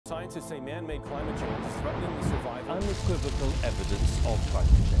Scientists say man-made climate change is threatening the survival. Unequivocal evidence of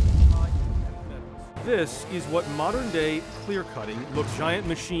climate change. This is what modern-day clear-cutting looks. Giant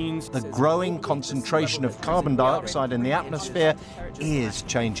machines. The growing concentration of carbon dioxide in the atmosphere is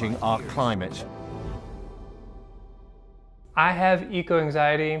changing our climate. I have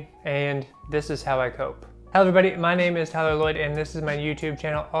eco-anxiety, and this is how I cope. Hello everybody, my name is Tyler Lloyd, and this is my YouTube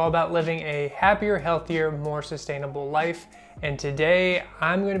channel all about living a happier, healthier, more sustainable life. And today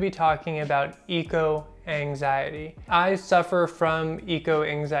I'm going to be talking about eco-anxiety. I suffer from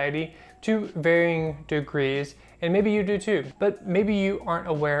eco-anxiety to varying degrees, and maybe you do too, but maybe you aren't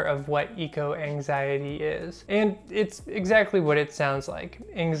aware of what eco-anxiety is. And it's exactly what it sounds like: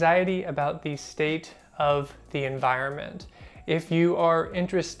 anxiety about the state of the environment. If you are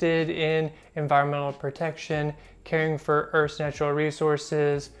interested in environmental protection, caring for Earth's natural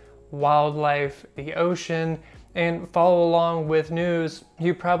resources, wildlife, the ocean, and follow along with news,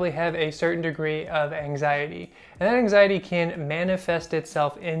 you probably have a certain degree of anxiety. And that anxiety can manifest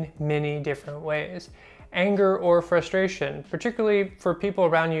itself in many different ways. Anger or frustration, particularly for people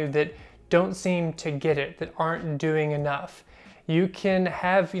around you that don't seem to get it, that aren't doing enough. You can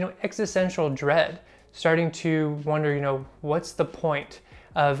have, existential dread, starting to wonder, what's the point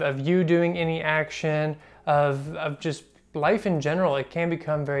of you doing any action, of just life in general. It can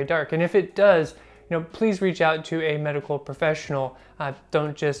become very dark. And if it does, please reach out to a medical professional.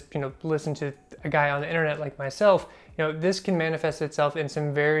 Don't just, listen to a guy on the internet like myself. This can manifest itself in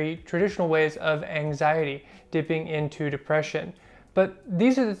some very traditional ways of anxiety, dipping into depression. But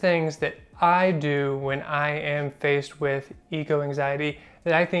these are the things that I do when I am faced with eco-anxiety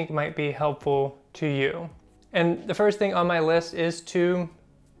that I think might be helpful to you. And the first thing on my list is to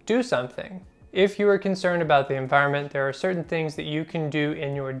do something. If you are concerned about the environment, there are certain things that you can do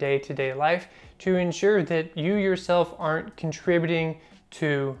in your day-to-day life to ensure that you yourself aren't contributing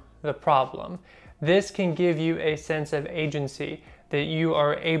to the problem. This can give you a sense of agency, that you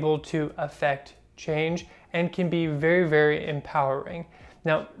are able to affect change, and can be very, very empowering.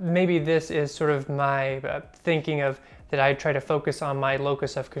 Now, maybe this is sort of my thinking of that I try to focus on my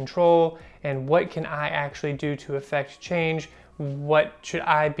locus of control and what can I actually do to affect change, what should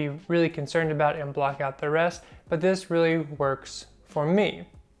I be really concerned about, and block out the rest. But this really works for me.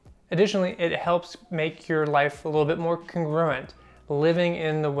 Additionally, it helps make your life a little bit more congruent, living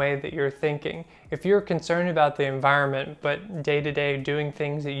in the way that you're thinking. If you're concerned about the environment, but day to day doing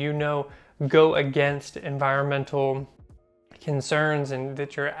things that go against environmental concerns and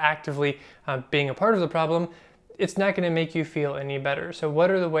that you're actively being a part of the problem, it's not going to make you feel any better. So what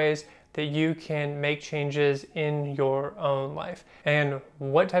are the ways that you can make changes in your own life? And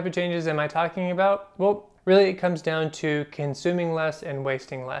what type of changes am I talking about? Well, really it comes down to consuming less and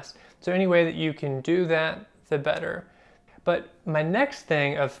wasting less. So any way that you can do that, the better. But my next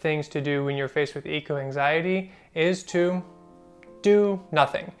thing of things to do when you're faced with eco-anxiety is to do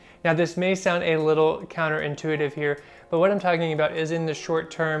nothing. Now this may sound a little counterintuitive here, but what I'm talking about is in the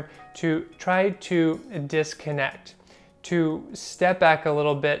short term to try to disconnect, to step back a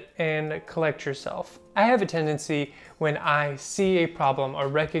little bit and collect yourself. I have a tendency when I see a problem or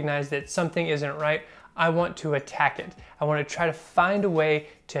recognize that something isn't right, I want to attack it. I want to try to find a way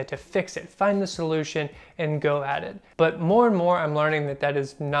to fix it, find the solution and go at it. But more and more I'm learning that that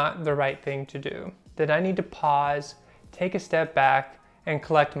is not the right thing to do, that I need to pause, take a step back and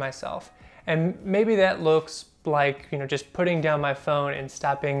collect myself. And maybe that looks like, just putting down my phone and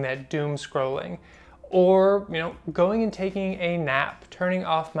stopping that doom scrolling. Or, going and taking a nap, turning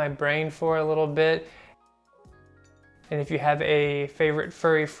off my brain for a little bit. And if you have a favorite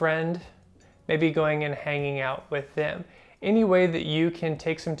furry friend, maybe going and hanging out with them. Any way that you can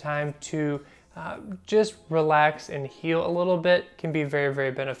take some time to just relax and heal a little bit can be very,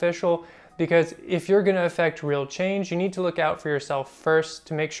 very beneficial. Because if you're going to affect real change, you need to look out for yourself first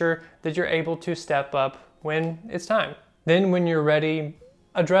to make sure that you're able to step up when it's time. Then when you're ready,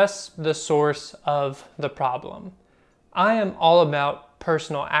 address the source of the problem. I am all about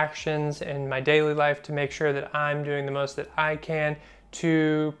personal actions in my daily life to make sure that I'm doing the most that I can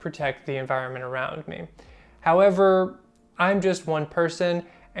to protect the environment around me. However, I'm just one person,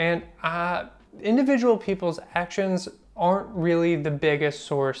 and individual people's actions aren't really the biggest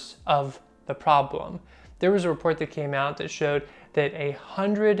source of the problem. There was a report that came out that showed that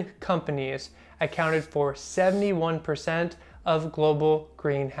 100 companies accounted for 71% of global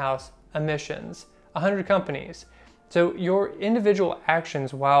greenhouse emissions. 100 companies. So your individual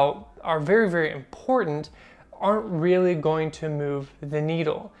actions, while are very, very important, aren't really going to move the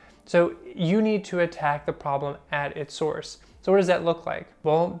needle. So you need to attack the problem at its source. So what does that look like?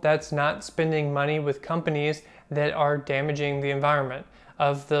 Well, that's not spending money with companies that are damaging the environment,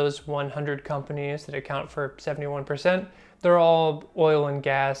 of those 100 companies that account for 71%, they're all oil and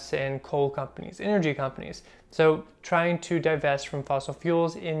gas and coal companies, energy companies. So trying to divest from fossil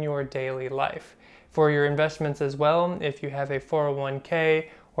fuels in your daily life. For your investments as well, if you have a 401k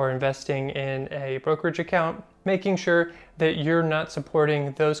or investing in a brokerage account, making sure that you're not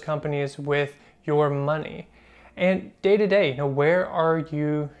supporting those companies with your money. And day to day, where are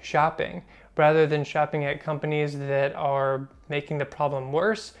you shopping? Rather than shopping at companies that are making the problem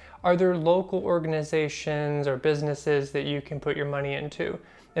worse, are there local organizations or businesses that you can put your money into?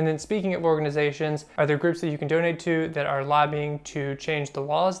 And then speaking of organizations, are there groups that you can donate to that are lobbying to change the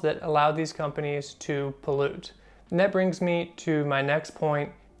laws that allow these companies to pollute? And that brings me to my next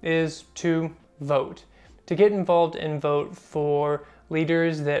point, is to vote. To get involved and vote for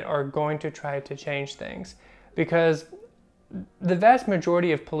leaders that are going to try to change things. Because the vast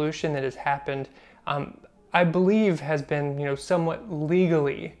majority of pollution that has happened, I believe has been, somewhat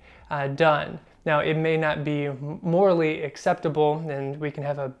legally done. Now, it may not be morally acceptable, and we can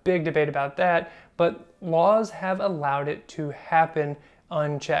have a big debate about that, but laws have allowed it to happen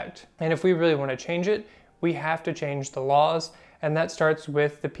unchecked. And if we really want to change it, we have to change the laws, and that starts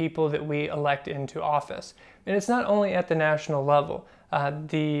with the people that we elect into office. And it's not only at the national level.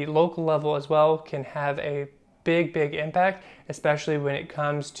 The local level as well can have a big impact, especially when it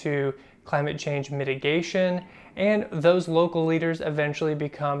comes to climate change mitigation, and those local leaders eventually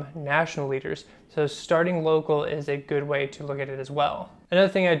become national leaders. So starting local is a good way to look at it as well. Another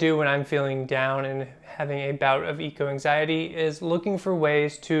thing I do when I'm feeling down and having a bout of eco-anxiety is looking for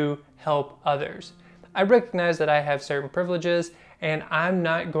ways to help others. I recognize that I have certain privileges and I'm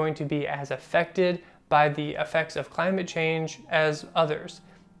not going to be as affected by the effects of climate change as others.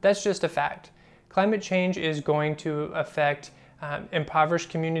 That's just a fact. Climate change is going to affect impoverished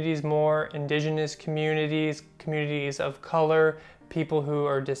communities more, indigenous communities, communities of color, people who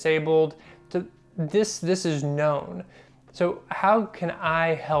are disabled. So this is known. So how can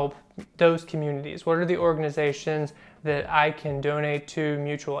I help those communities? What are the organizations that I can donate to?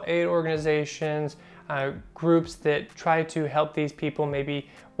 Mutual aid organizations, groups that try to help these people maybe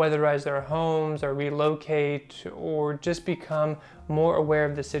weatherize their homes or relocate or just become more aware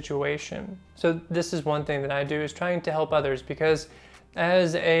of the situation. So this is one thing that I do, is trying to help others, because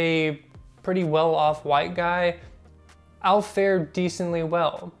as a pretty well-off white guy, I'll fare decently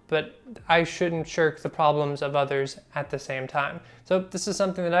well, but I shouldn't shirk the problems of others at the same time. So this is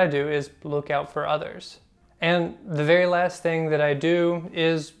something that I do, is look out for others. And the very last thing that I do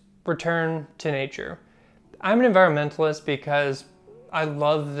is return to nature. I'm an environmentalist because I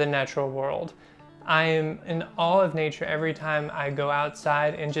love the natural world. I am in awe of nature every time I go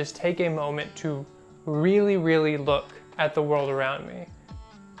outside and just take a moment to really look at the world around me.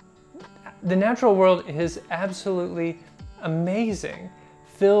 The natural world is absolutely amazing,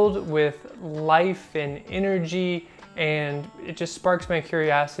 filled with life and energy, and it just sparks my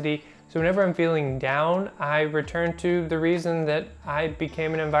curiosity. So whenever I'm feeling down, I return to the reason that I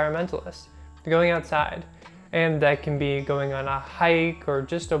became an environmentalist, going outside. And that can be going on a hike or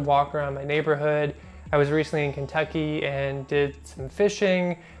just a walk around my neighborhood. I was recently in Kentucky and did some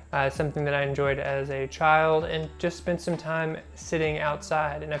fishing, something that I enjoyed as a child, and just spent some time sitting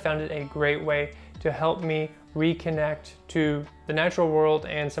outside. And I found it a great way to help me reconnect to the natural world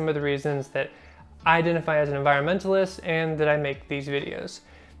and some of the reasons that I identify as an environmentalist and that I make these videos.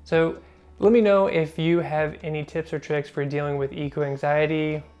 So let me know if you have any tips or tricks for dealing with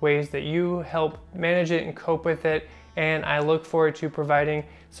eco-anxiety, ways that you help manage it and cope with it, and I look forward to providing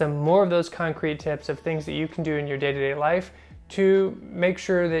some more of those concrete tips of things that you can do in your day-to-day life to make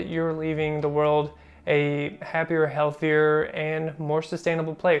sure that you're leaving the world a happier, healthier, and more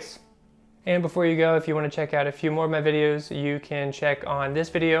sustainable place. And before you go, if you want to check out a few more of my videos, you can check on this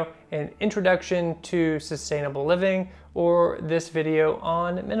video, an introduction to sustainable living, or this video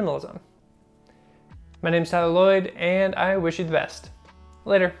on minimalism. My name's Tyler Lloyd, and I wish you the best.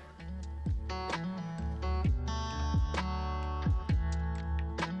 Later.